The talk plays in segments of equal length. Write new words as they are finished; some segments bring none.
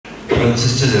Brothers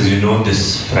and sisters, as you know,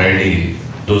 this Friday,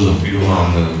 those of you who are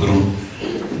on the group,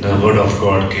 the word of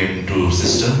God came to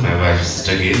sister, my wife,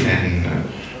 Sister Gale, and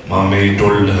Mama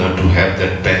told her to have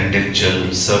that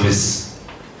penitential service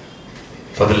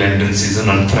for the Lenten season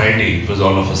on Friday. It was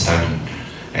all of a sudden.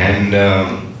 And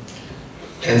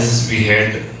as we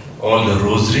had all the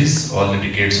rosaries, all the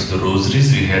decades of the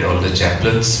rosaries, we had all the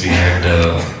chaplets, we had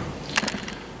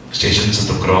stations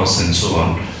of the cross and so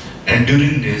on. And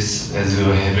during this, as we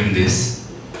were having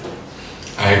this,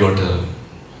 I got a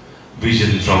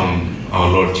vision from our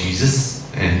Lord Jesus,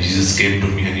 and Jesus came to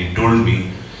me and he told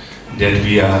me that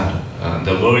we are,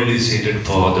 the world is headed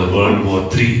for the World War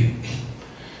III.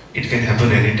 It can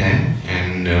happen anytime,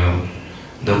 and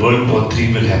the World War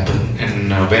III will happen.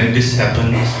 And when this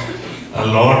happens, a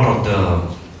lot of the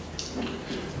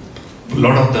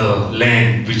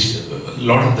land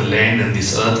and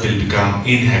this earth will become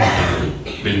inhabitable.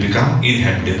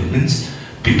 Means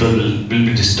people will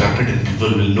be distracted and people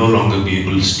will no longer be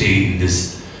able to stay in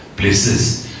these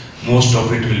places. Most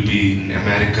of it will be in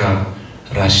America,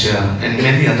 Russia and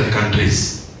many other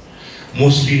countries.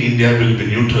 Mostly India will be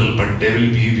neutral, but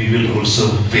we will also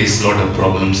face a lot of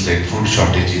problems like food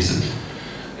shortages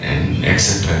and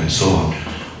etc. and so on.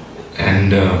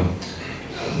 And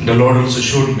the Lord also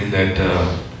showed me that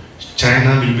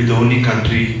China will be the only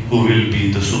country who will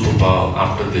be the superpower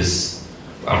after this.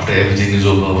 After everything is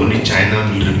over, only China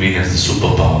will remain as the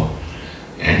superpower.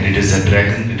 And it is a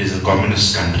dragon, it is a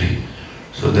communist country.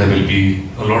 So there will be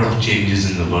a lot of changes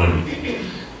in the world.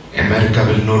 America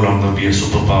will no longer be a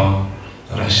superpower.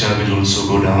 Russia will also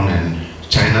go down, and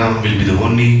China will be the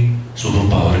only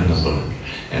superpower in the world.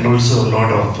 And also a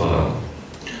lot of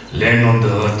land on the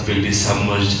earth will be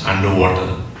submerged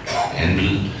underwater,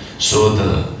 and so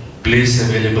the place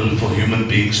available for human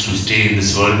beings to stay in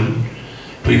this world,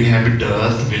 to inhabit the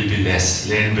earth, will be less.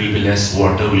 Land will be less,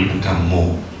 water will become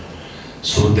more.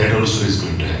 So that also is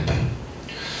going to happen.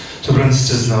 So brothers and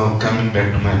sisters, now coming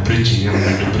back to my preaching, I'm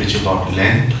going to preach about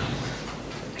Lent.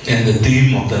 And the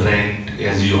theme of the Lent,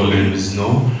 as you always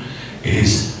know,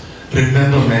 is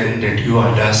remember man that you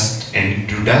are dust, and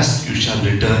to dust you shall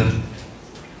return.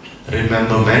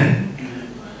 Remember man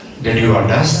that you are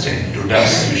dust, and to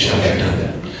dust you shall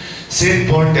return. Saint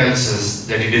Paul tells us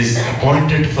that it is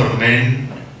appointed for men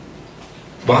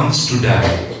once to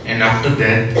die, and after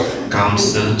that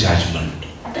comes the judgment.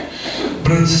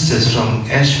 Brothers and sisters, from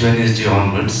Ash Wednesday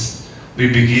onwards, we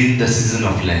begin the season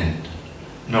of Lent.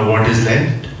 Now what is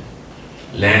Lent?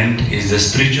 Lent is the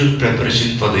spiritual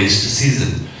preparation for the Easter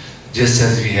season. Just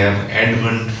as we have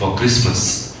Advent for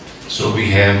Christmas, so we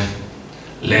have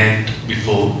Lent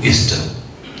before Easter.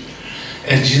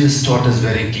 As Jesus taught us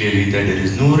very clearly that there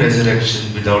is no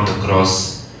resurrection without a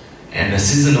cross, and the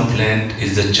season of Lent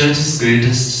is the Church's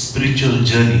greatest spiritual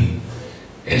journey,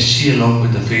 as she, along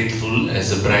with the faithful as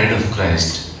the bride of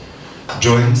Christ,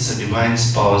 joins the divine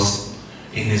spouse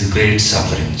in his great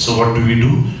suffering. So what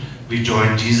do? We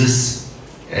join Jesus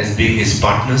as being his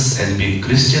partners, as being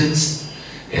Christians,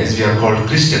 as we are called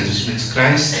Christians, which means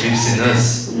Christ lives in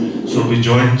us. So we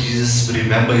join Jesus, we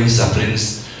remember his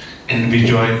sufferings, and we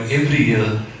join every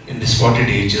year in this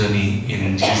 40-day journey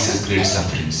in Jesus' great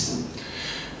sufferings.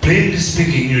 Plainly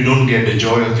speaking, you don't get the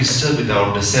joy of Easter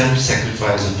without the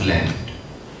self-sacrifice of Lent.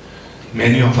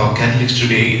 Many of our Catholics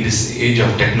today, in this age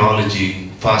of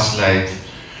technology, fast life,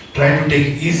 try to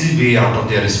take easy way out of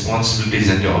their responsibilities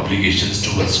and their obligations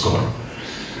towards God.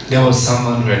 There was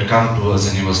someone who had come to us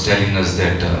and he was telling us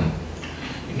that,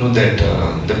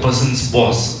 the person's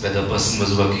boss, where the person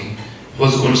was working,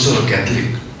 was also a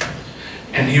Catholic.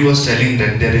 And he was telling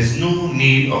that there is no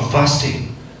need of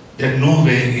fasting, that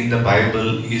nowhere in the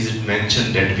Bible is it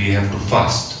mentioned that we have to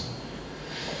fast.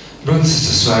 Brothers and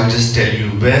sisters, so I'll just tell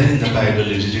you where in the Bible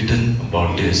it is written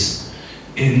about this.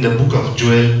 In the book of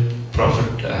Joel,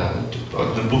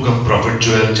 the book of Prophet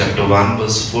Joel, chapter 1,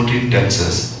 verse 14 tells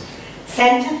us,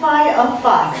 sanctify a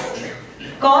fast,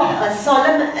 call a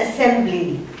solemn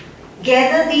assembly,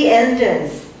 gather the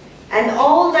elders and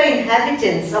all the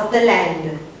inhabitants of the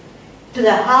land to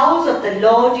the house of the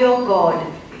Lord your God,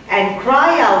 and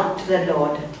cry out to the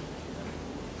Lord.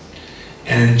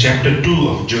 And in chapter 2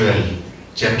 of Joel,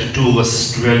 chapter 2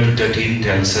 verses 12 to 13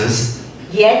 tells us,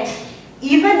 yet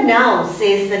even now,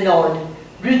 says the Lord,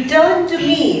 return to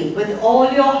me with all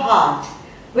your heart,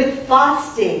 with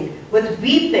fasting, with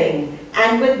weeping,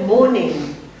 and with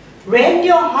mourning. Rend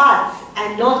your hearts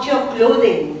and not your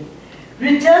clothing.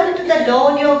 Return to the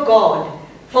Lord your God,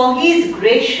 for he is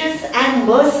gracious and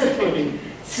merciful,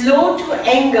 slow to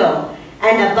anger,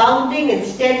 and abounding in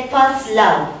steadfast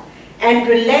love, and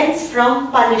relents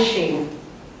from punishing.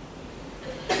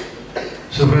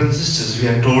 So So brothers and sisters, we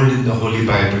are told in the Holy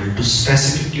Bible to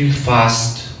specifically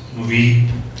fast, weep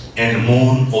and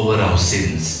mourn over our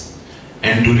sins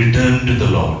and to return to the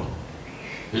Lord.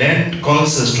 Lent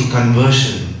calls us to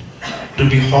conversion, to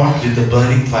be hot with the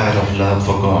burning fire of love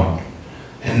for God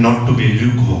and not to be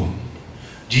lukewarm.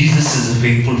 Jesus is a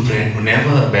faithful friend who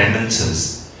never abandons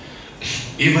us.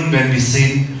 Even when we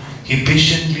sin, He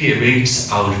patiently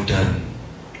awaits our return.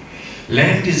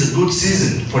 Lent is a good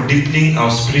season for deepening our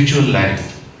spiritual life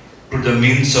to the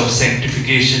means of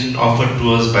sanctification offered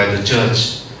to us by the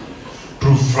Church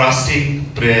through fasting,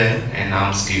 prayer and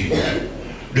almsgiving.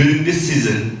 During this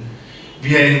season,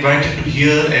 we are invited to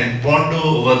hear and ponder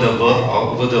over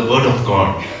the Word of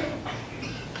God.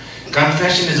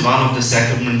 Confession is one of the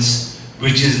sacraments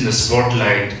which is in the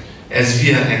spotlight as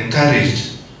we are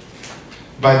encouraged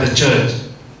by the Church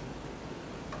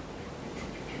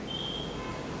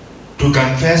to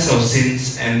confess our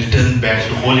sins and return back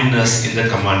to holiness in the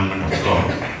commandment of God.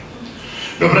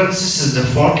 Now, brothers and sisters,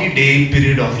 the 40-day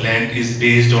period of Lent is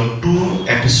based on 2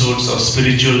 episodes of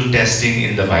spiritual testing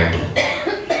in the Bible.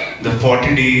 The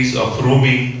 40 days of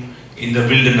roaming in the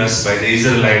wilderness by the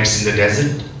Israelites in the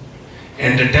desert,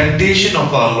 and the temptation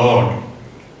of our Lord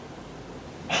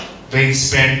when He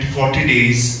spent 40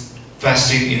 days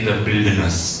fasting in the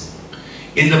wilderness.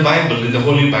 In the Bible, in the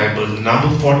Holy Bible, the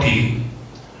number 40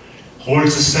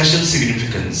 holds a special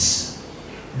significance.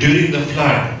 During the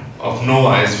flood of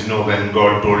Noah, as we know, when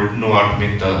God told Noah to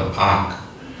make the ark,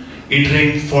 it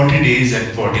rained 40 days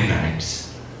and 40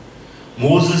 nights.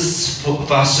 Moses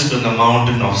fasted on the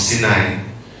mountain of Sinai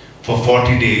for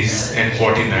 40 days and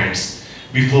 40 nights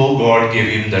before God gave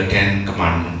him the 10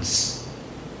 commandments.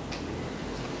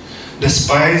 The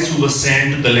spies who were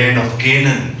sent to the land of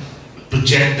Canaan to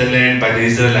check the land by the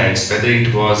Israelites, whether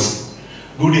it was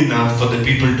good enough for the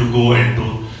people to go and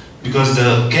to, because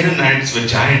the Canaanites were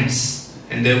giants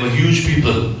and they were huge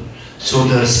people. So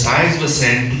the spies were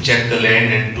sent to check the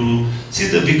land and to see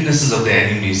the weaknesses of the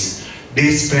enemies.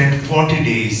 They spent 40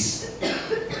 days.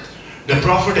 The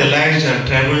prophet Elijah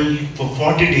traveled for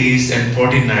 40 days and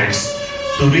 40 nights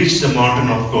to reach the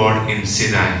mountain of God in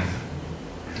Sinai.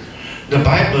 The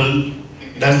Bible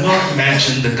does not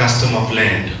mention the custom of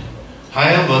Lent.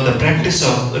 However, the practice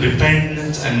of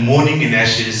repentance and mourning in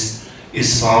ashes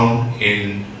is found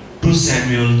in 2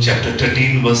 Samuel chapter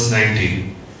 13 verse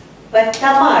 19. But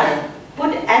Tamar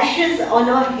put ashes on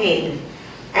her head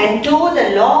and tore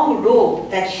the long robe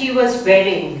that she was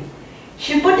wearing.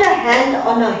 She put her hand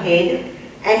on her head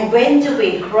and went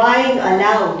away crying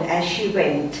aloud as she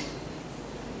went.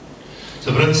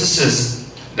 So brothers and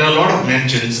sisters, there are a lot of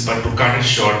mentions, but to cut it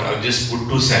short, I'll just put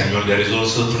 2 Samuel. There is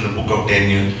also from the book of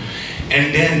Daniel.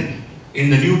 And then in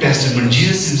the New Testament,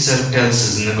 Jesus himself tells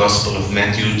us in the Gospel of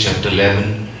Matthew chapter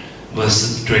 11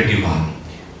 verse 21.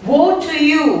 Woe to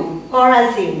you,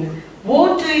 Chorazin!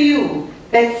 Woe to you,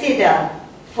 Bethsaida!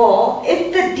 For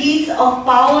if the deeds of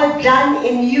power done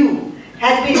in you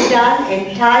had been done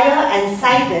in Tyre and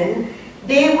Sidon,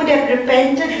 they would have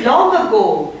repented long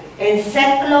ago in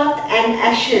sackcloth and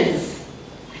ashes.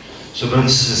 So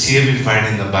brothers, here we find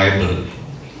in the Bible,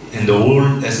 in the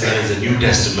Old as well as the New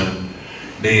Testament,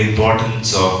 the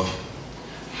importance of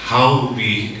how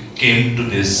we came to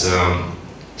this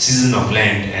season of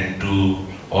Lent and to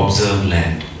observe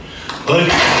Lent.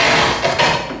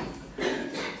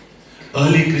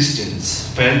 Early Christians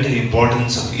felt the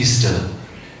importance of Easter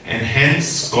and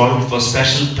hence called for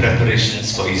special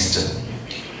preparations for Easter.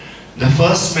 The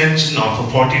first mention of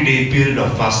a 40-day period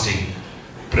of fasting,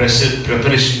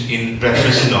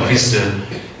 preparation of Easter,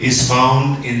 is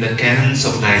found in the canons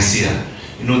of Nicaea.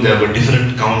 You know, there were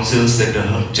different councils that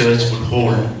the church would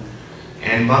hold,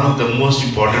 and one of the most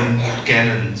important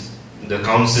canons, the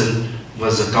council,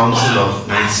 was the Council of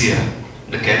Nicaea,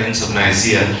 the canons of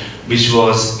Nicaea, which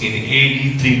was in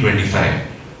AD 325,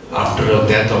 after the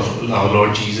death of our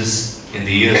Lord Jesus in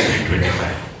the year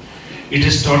 325. It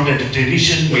is thought that the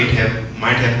tradition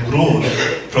might have grown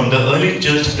from the early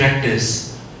church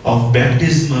practice of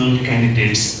baptismal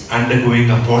candidates undergoing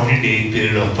a 40-day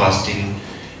period of fasting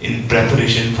in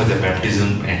preparation for the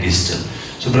baptism and Easter.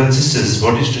 So brothers and sisters,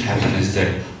 what is to happen is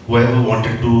that whoever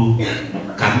wanted to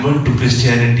convert to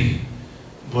Christianity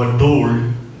were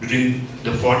told during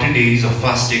the 40 days of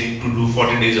fasting to do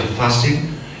 40 days of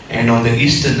fasting, and on the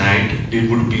Easter night they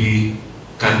would be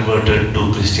converted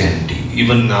to Christianity.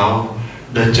 Even now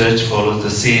the church follows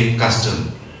the same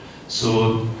custom.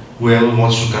 So whoever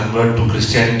wants to convert to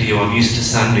Christianity on Easter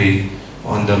Sunday,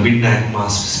 on the midnight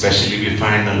mass especially, we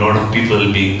find a lot of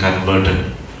people being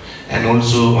converted. And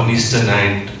also on Easter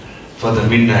night, for the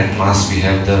midnight mass, we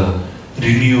have the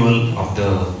renewal of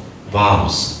the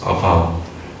vows of our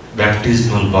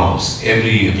baptismal vows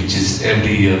every year,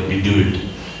 every year we do it.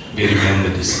 We remember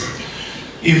this.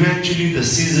 Eventually the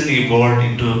season evolved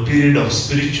into a period of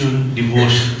spiritual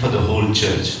devotion for the whole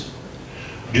church.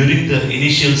 During the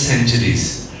initial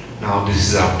centuries, now this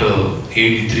is after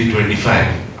AD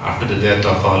 325, after the death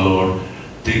of our Lord,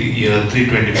 the year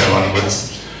 325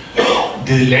 onwards,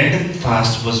 the Lenten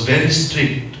fast was very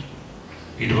strict.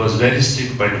 It was very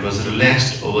strict, but it was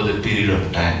relaxed over the period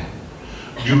of time.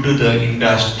 Due to the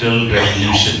Industrial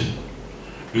Revolution.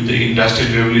 Due to the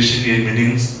Industrial Revolution, it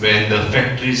means when the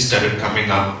factories started coming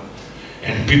up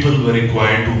and people were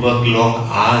required to work long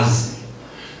hours.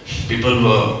 There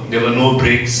were no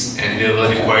breaks and they were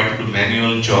required to do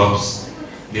manual jobs.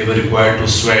 They were required to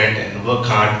sweat and work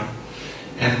hard.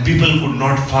 And people could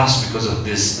not fast because of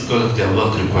this, because of their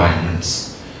work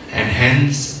requirements. And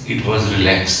hence it was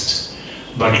relaxed.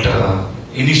 But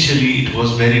initially it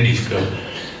was very difficult.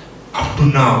 Up to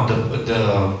now,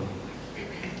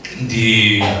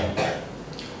 the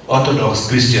Orthodox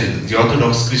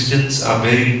Christians are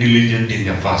very diligent in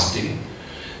their fasting.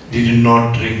 They do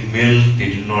not drink milk, they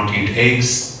do not eat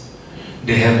eggs,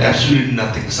 they have absolutely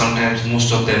nothing. Sometimes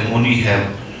most of them only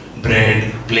have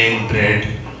bread, plain bread,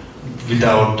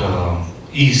 without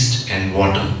yeast and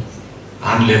water,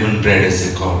 unleavened bread as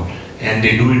they call, and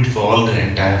they do it for all the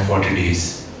entire 40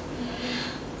 days.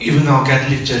 Even our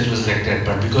Catholic Church was like that,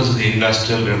 but because of the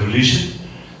Industrial Revolution,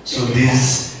 so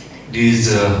these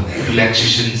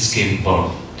relaxations came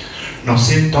about. Now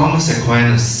St. Thomas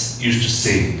Aquinas used to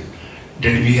say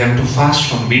that we have to fast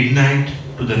from midnight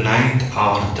to the 9th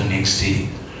hour of the next day.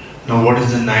 Now what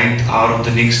does the 9th hour of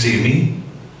the next day mean?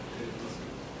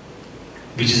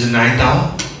 Which is the 9th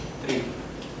hour?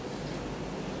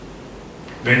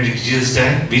 When did Jesus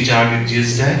die? Which hour did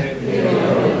Jesus die?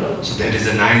 So that is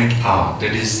the 9th hour.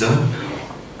 That is the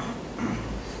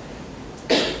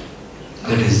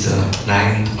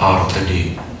 9th hour of the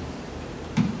day.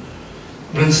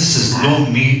 Brothers and sisters, no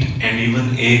meat and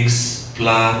even eggs,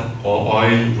 flour or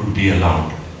oil would be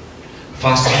allowed.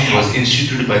 Fasting was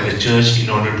instituted by the church in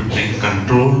order to bring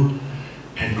control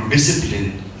and to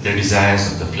discipline the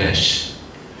desires of the flesh,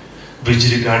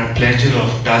 which regard pleasure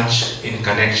of touch in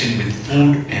connection with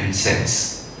food and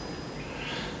sex.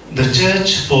 The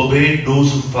church forbade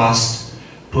those who fast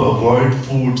to avoid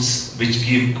foods which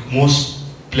give most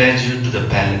pleasure to the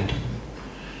palate.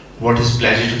 What is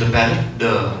pleasure to the palate?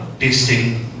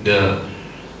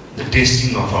 The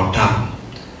tasting of our tongue.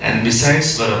 And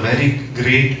besides, were a very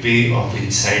great way of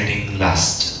inciting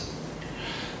lust.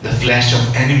 The flesh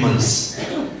of animals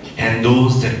and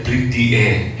those that breathe the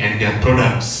air and their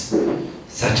products,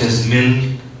 such as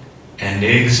milk and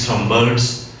eggs from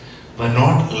birds, were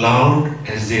not allowed,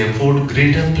 as they afford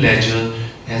greater pleasure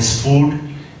as food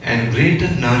and greater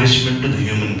nourishment to the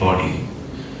human body,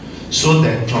 so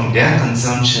that from their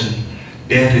consumption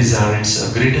there results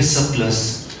a greater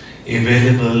surplus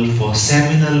available for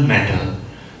seminal matter,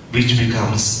 which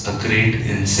becomes a great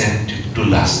incentive to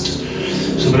lust.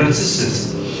 So brothers and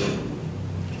sisters,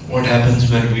 what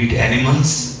happens when we eat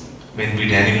animals? When we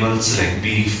eat animals like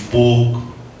beef, pork,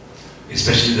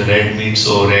 especially the red meats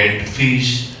or red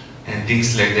fish and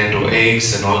things like that, or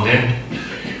eggs and all that,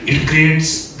 it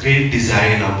creates great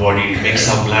desire in our body. It makes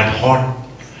our blood hot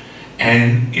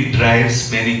and it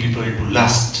drives many people into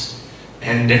lust.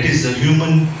 And that is the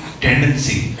human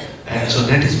tendency. And so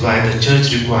that is why the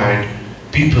church required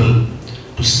people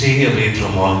to stay away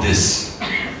from all this.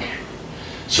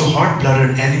 So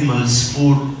hot-blooded animals'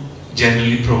 food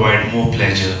generally provide more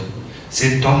pleasure.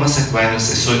 St. Thomas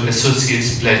Aquinas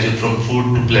associates pleasure from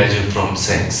food to pleasure from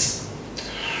sex.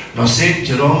 Now St.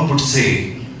 Jerome would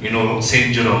say,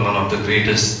 St. Jerome, one of the great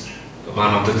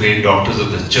doctors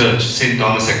of the church, St.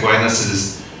 Thomas Aquinas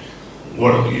is,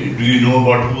 do you know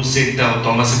about who St.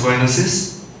 Thomas Aquinas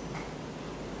is?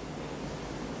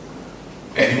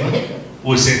 Anyone?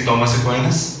 Who is St. Thomas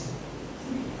Aquinas?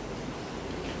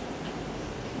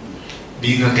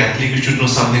 Being a Catholic, you should know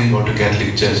something about the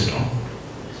Catholic Church, no?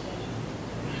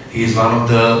 He is one of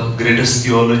the greatest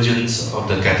theologians of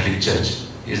the Catholic Church.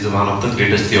 He is one of the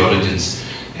greatest theologians.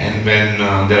 And when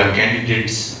there are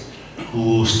candidates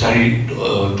who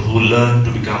who learn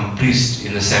to become priests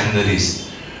in the seminaries,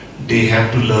 they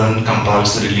have to learn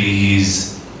compulsorily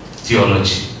his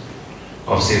theology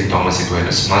of St. Thomas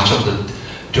Aquinas. Much of the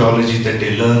theology that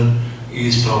they learn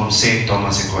is from St.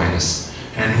 Thomas Aquinas.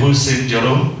 And who is St.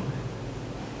 Jerome?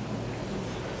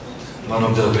 One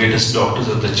of the greatest doctors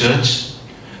of the church,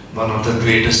 one of the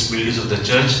greatest builders of the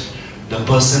church, the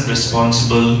person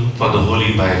responsible for the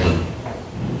Holy Bible,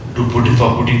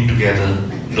 for putting together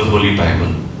the Holy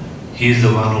Bible. He is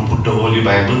the one who put the Holy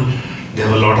Bible. There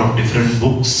were a lot of different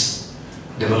books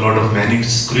There were a lot of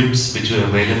manuscripts which were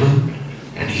available,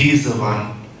 and he is the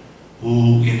one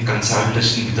who, in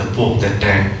consultation with the Pope that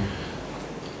time,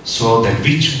 saw that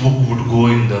which book would go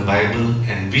in the Bible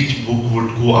and which book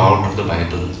would go out of the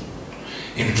Bible.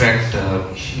 In fact,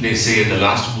 they say the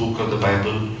last book of the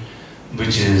Bible,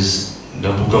 which is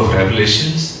the book of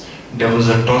Revelations, there was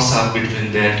a toss-up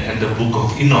between that and the book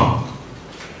of Enoch.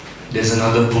 There's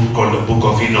another book called the Book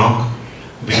of Enoch,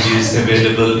 which is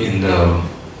available in the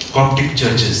Coptic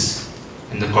churches,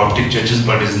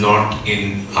 but is not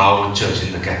in our church,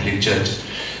 in the Catholic Church.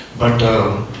 But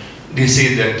they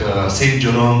say that Saint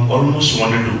Jerome almost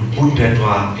wanted to put that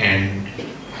one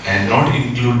and not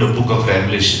include the book of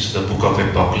Revelations, the book of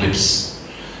Apocalypse.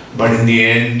 But in the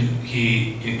end,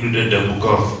 he included the book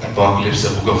of Apocalypse,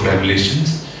 the book of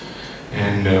Revelations,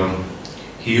 and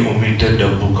he omitted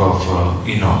the book of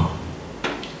Enoch.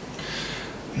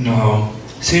 Now,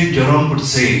 Saint Jerome would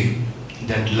say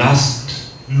that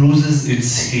lust loses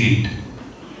its heat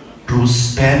through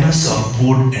spareness of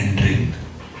food and drink.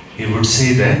 He would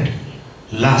say that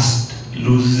lust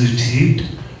loses its heat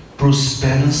through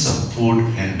spareness of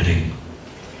food and drink.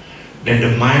 That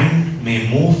the mind may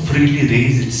more freely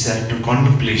raise itself to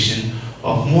contemplation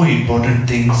of more important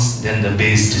things than the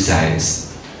base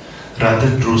desires.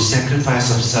 Rather, through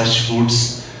sacrifice of such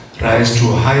foods, rise to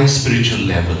a higher spiritual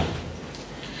level.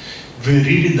 We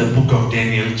read in the book of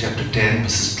Daniel, chapter 10,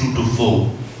 verses 2 to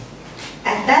 4.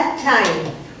 At that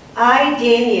time, I,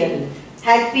 Daniel,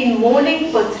 had been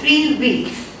mourning for 3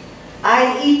 weeks. I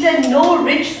had eaten no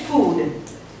rich food,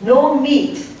 no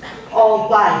meat or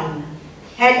wine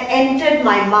had entered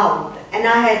my mouth, and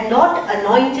I had not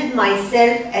anointed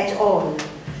myself at all.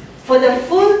 For the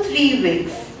full 3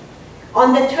 weeks,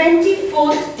 on the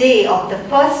 24th day of the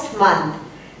first month,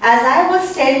 as I was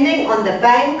standing on the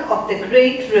bank of the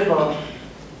great river.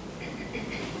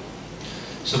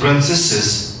 So, brothers and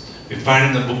sisters, we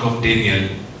find in the book of Daniel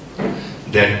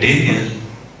that Daniel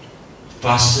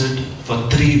fasted for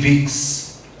 3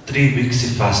 weeks. 3 weeks he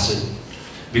fasted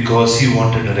because he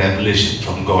wanted a revelation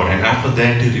from God, and after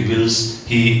that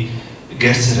he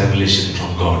gets a revelation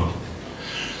from God.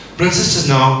 Brothers and sisters,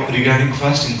 now regarding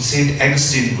fasting, Saint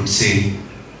Augustine would say,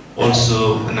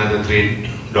 also another great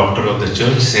doctor of the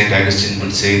church, Saint Augustine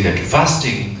would say that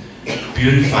fasting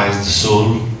purifies the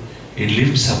soul, it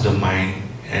lifts up the mind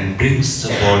and brings the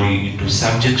body into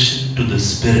subjection to the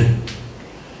spirit.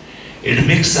 It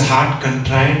makes the heart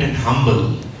contrite and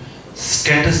humble,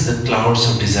 scatters the clouds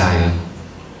of desire,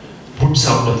 puts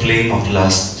out the flame of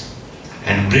lust,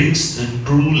 and brings the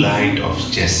true light of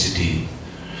chastity.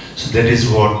 So that is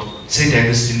what Saint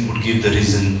Augustine would give the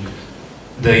reason,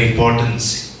 the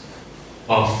importance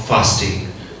of fasting,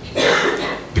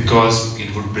 because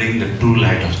it would bring the true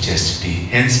light of chastity.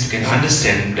 Hence, we can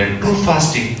understand that through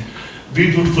fasting,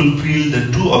 we would fulfill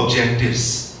the two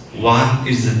objectives. One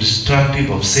is the destructive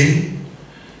of sin,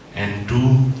 and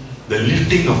two, the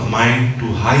lifting of mind to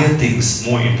higher things,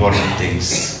 more important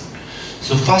things.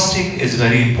 So fasting is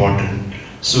very important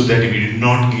so that we do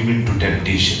not give in to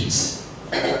temptations.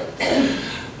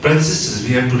 Brothers and sisters,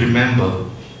 we have to remember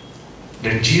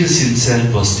that Jesus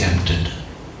himself was tempted.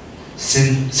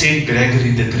 Saint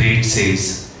Gregory the Great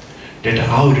says that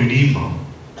our Redeemer,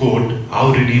 quote,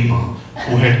 our Redeemer,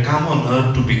 who had come on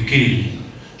earth to be killed,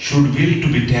 should will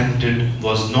to be tempted,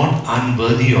 was not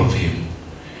unworthy of him.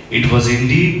 It was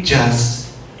indeed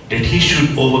just that he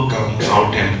should overcome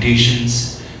our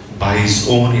temptations by his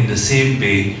own in the same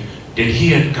way that he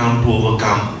had come to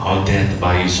overcome our death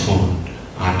by his own,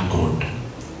 unquote.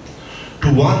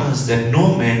 To warn us that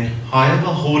no man, however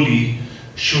holy,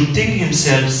 should think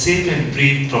himself safe and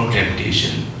free from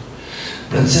temptation.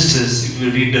 Brothers and sisters, if you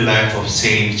read the life of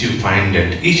saints, you find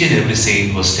that each and every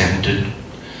saint was tempted.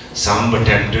 Some were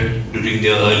tempted during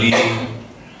their early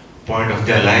point of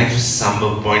their lives, some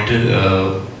were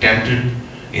tempted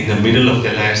in the middle of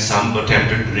their life, some were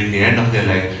tempted during the end of their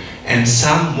life, and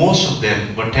some, most of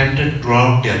them, were tempted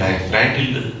throughout their life, right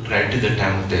till the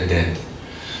time of their death.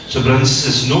 So brothers and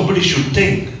sisters, nobody should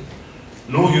think,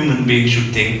 no human being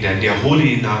should think that they are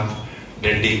holy enough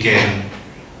that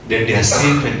they are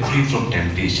safe and free from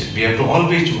temptation. We have to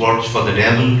always watch for the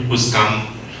devil who's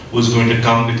going to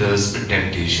come with us with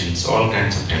temptations, all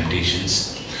kinds of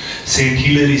temptations. Saint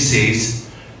Hilary says,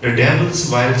 the devil's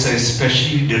wiles are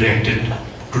especially directed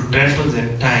to trample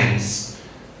at times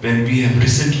when we have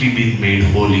recently been made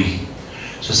holy.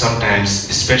 So sometimes,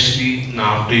 especially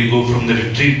now after you go from the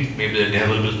retreat, maybe the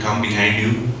devil will come behind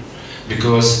you,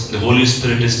 because the Holy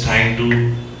Spirit is trying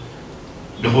to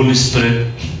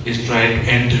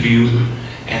enter you,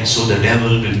 and so the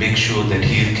devil will make sure that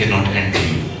he cannot enter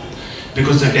you.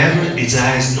 Because the devil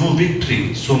desires no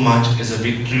victory so much as a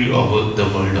victory over the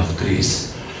world of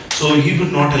grace. So he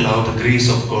will not allow the grace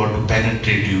of God to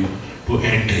penetrate you, to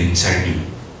enter inside you.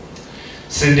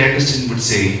 St. Augustine would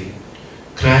say,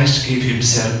 Christ gave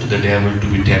himself to the devil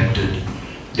to be tempted,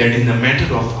 that in the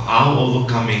matter of our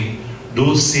overcoming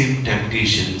those same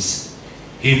temptations,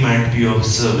 he might be of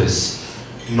service,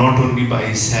 not only by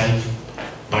himself,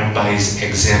 but by his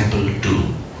example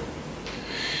too.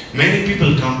 Many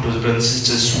people come to the brothers and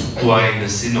sisters who are in the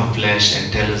sin of flesh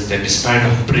and tell us that despite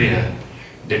of prayer,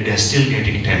 that they are still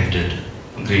getting tempted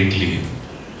greatly.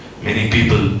 Many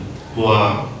people who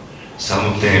are, some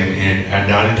of them in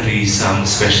adultery, some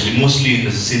especially, mostly in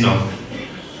the sin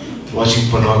of watching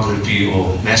pornography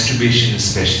or masturbation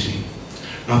especially.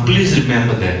 Now please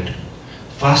remember that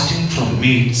fasting from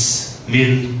meats,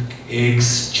 milk,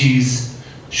 eggs, cheese,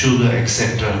 sugar,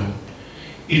 etc.,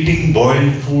 eating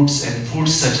boiled foods and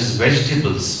foods such as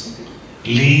vegetables,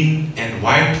 lean and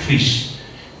white fish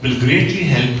will greatly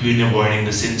help you in avoiding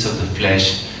the sins of the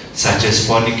flesh such as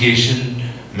fornication,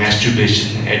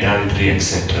 masturbation, adultery,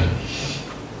 etc.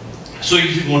 So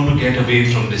if you want to get away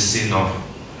from this sin of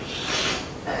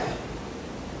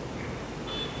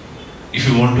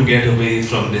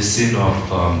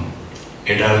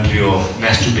adultery or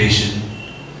masturbation,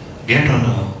 get on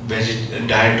a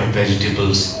diet of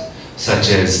vegetables such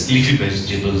as leafy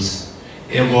vegetables.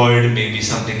 Avoid maybe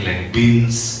something like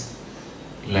beans,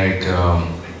 like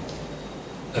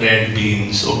red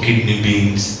beans or kidney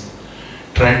beans.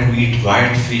 Try to eat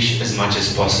white fish as much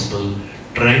as possible.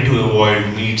 Try to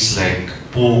avoid meats like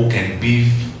pork and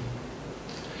beef.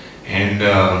 And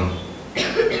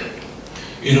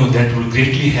that will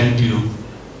greatly help you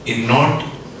in not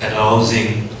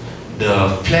arousing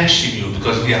the flesh in you,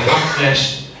 because we are half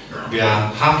flesh. We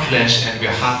are half flesh and we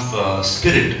are half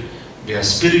spirit. We are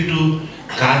spiritu,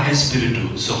 carne,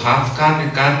 spiritu. So half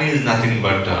carne is nothing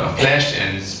but flesh,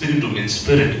 and spiritu means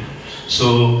spirit.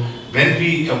 So when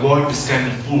we avoid this kind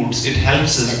of foods, it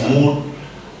helps us more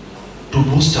to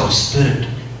boost our spirit,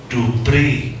 to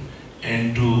pray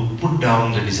and to put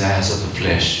down the desires of the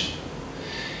flesh.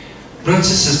 Brothers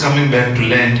and sisters, coming back to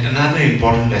Lent, another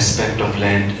important aspect of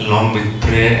Lent along with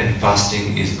prayer and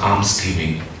fasting is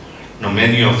almsgiving. Now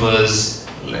many of us,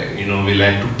 we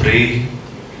like to pray,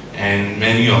 and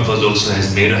many of us also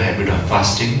has made a habit of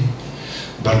fasting.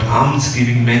 But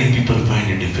almsgiving, many people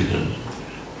find it difficult.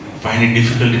 Find it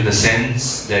difficult in the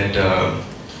sense that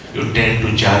you tend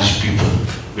to judge people.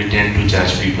 We tend to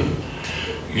judge people.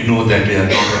 You know that there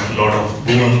are a lot of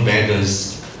born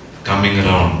beggars coming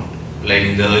around, like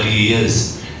in the early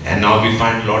years. And now we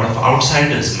find a lot of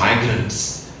outsiders,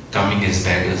 migrants, coming as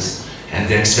beggars. And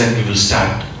that's when we will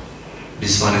start.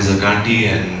 This one is a Gandhi,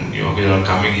 and we are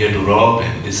coming here to rob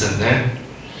and this and that.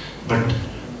 But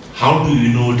how do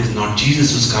you know it is not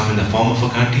Jesus who's come in the form of a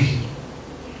Gandhi?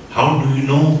 How do you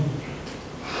know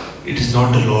it is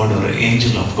not the Lord or an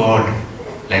angel of God,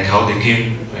 like how they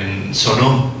came in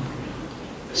Sodom?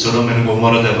 Sodom and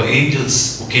Gomorrah, there were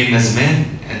angels who came as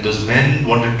men, and those men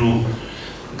wanted to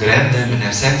grab them and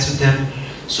have sex with them.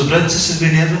 So brothers and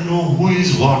sisters, we never know who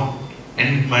is what.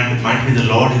 And it might be the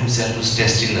Lord himself who's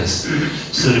testing us.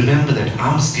 So remember that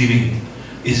almsgiving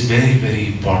is very, very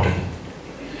important.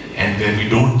 And where we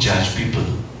don't judge people,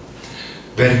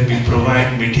 where we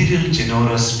provide material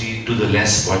generosity to the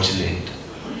less fortunate.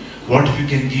 What we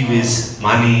can give is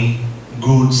money,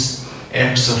 goods,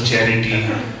 acts of charity,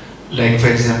 like for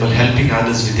example helping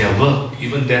others with their work.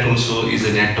 Even that also is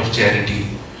an act of charity.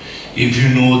 If you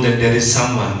know that there is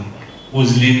someone who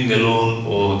is living alone,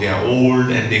 or they are old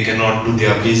and they cannot do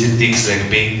their basic things like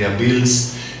paying their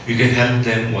bills, you can help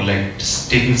them, or like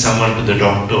taking someone to the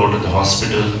doctor or to the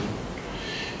hospital.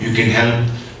 You can help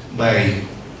by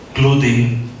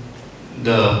clothing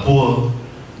the poor,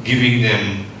 giving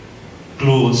them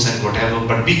clothes and whatever,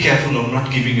 but be careful of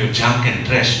not giving your junk and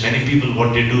trash. Many people,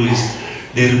 what they do is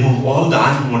they remove all the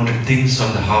unwanted things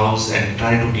from the house and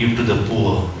try to give to the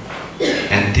poor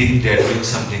and think they are doing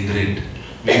something great.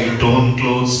 Maybe torn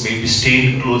clothes, maybe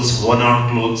stained clothes, worn out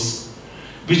clothes,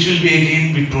 which will be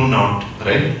again be thrown out,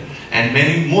 right? And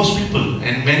most people,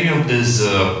 and many of these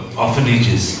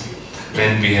orphanages,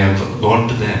 when we have gone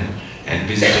to them and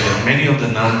visited them, many of the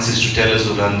nuns used to tell us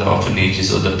who run the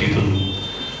orphanages, or the people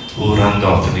who run the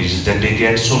orphanages, that they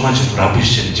get so much of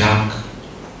rubbish and junk,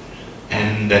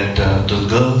 and that the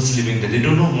girls living there, they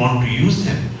do not want to use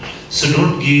them. So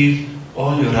don't give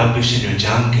all your rubbish and your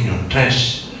junk and your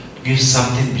trash. Give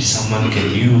something which someone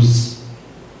can use.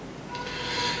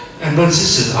 And brothers and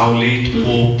sisters, our late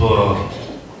Pope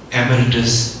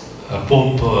Emeritus,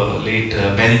 late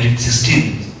Benedict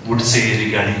XVI would say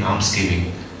regarding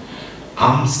almsgiving.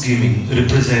 almsgiving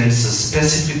represents a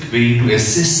specific way to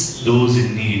assist those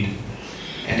in need,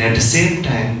 and at the same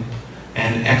time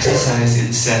an exercise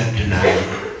in self-denial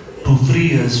to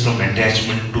free us from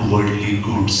attachment to worldly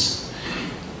goods.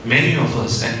 Many of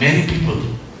us and many people,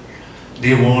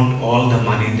 they want all the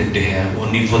money that they have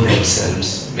only for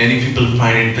themselves. Many people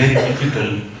find it very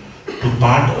difficult to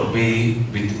part away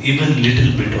with even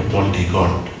little bit of what they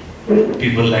got.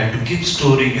 People like to keep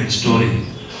storing and storing.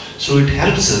 So it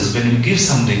helps us when we give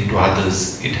something to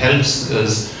others, it helps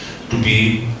us to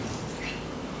make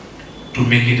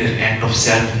it an act of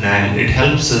self-denial. It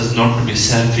helps us not to be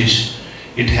selfish.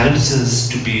 It helps us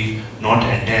to be not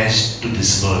attached to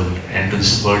this world and to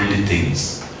these worldly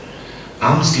things.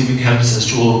 Almsgiving helps us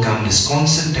to overcome this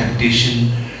constant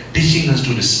temptation, teaching us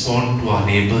to respond to our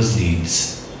neighbor's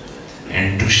needs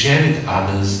and to share with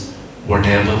others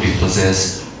whatever we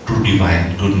possess through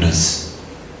divine goodness.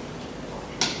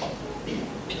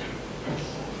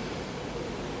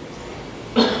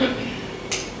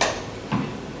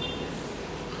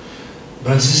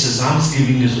 Brothers and sisters,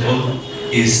 almsgiving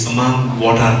is among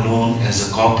what are known as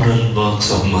the corporal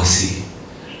works of mercy,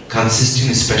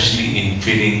 consisting especially in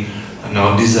feeding.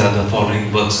 Now these are the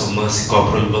following works of mercy,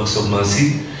 corporal works of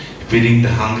mercy: feeding the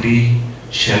hungry,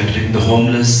 sheltering the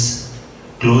homeless,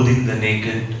 clothing the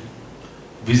naked,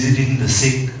 visiting the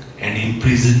sick and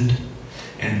imprisoned,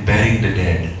 and burying the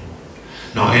dead.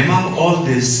 Now among all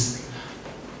this,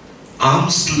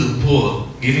 alms to the poor,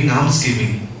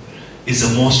 almsgiving is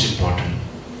the most important.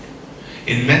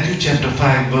 In Matthew chapter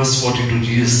 5 verse 42,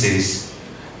 Jesus says,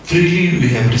 "Freely we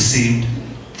have received,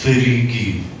 freely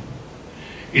give."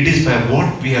 It is by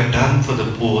what we have done for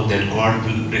the poor that God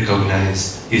will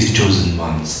recognize His chosen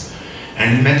ones.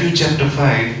 And in Matthew chapter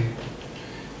 5,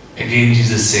 again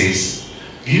Jesus says,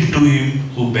 "Give to him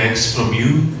who begs from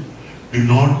you, do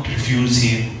not refuse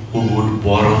him who would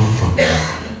borrow from you."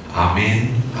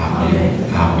 Amen,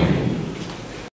 amen, amen.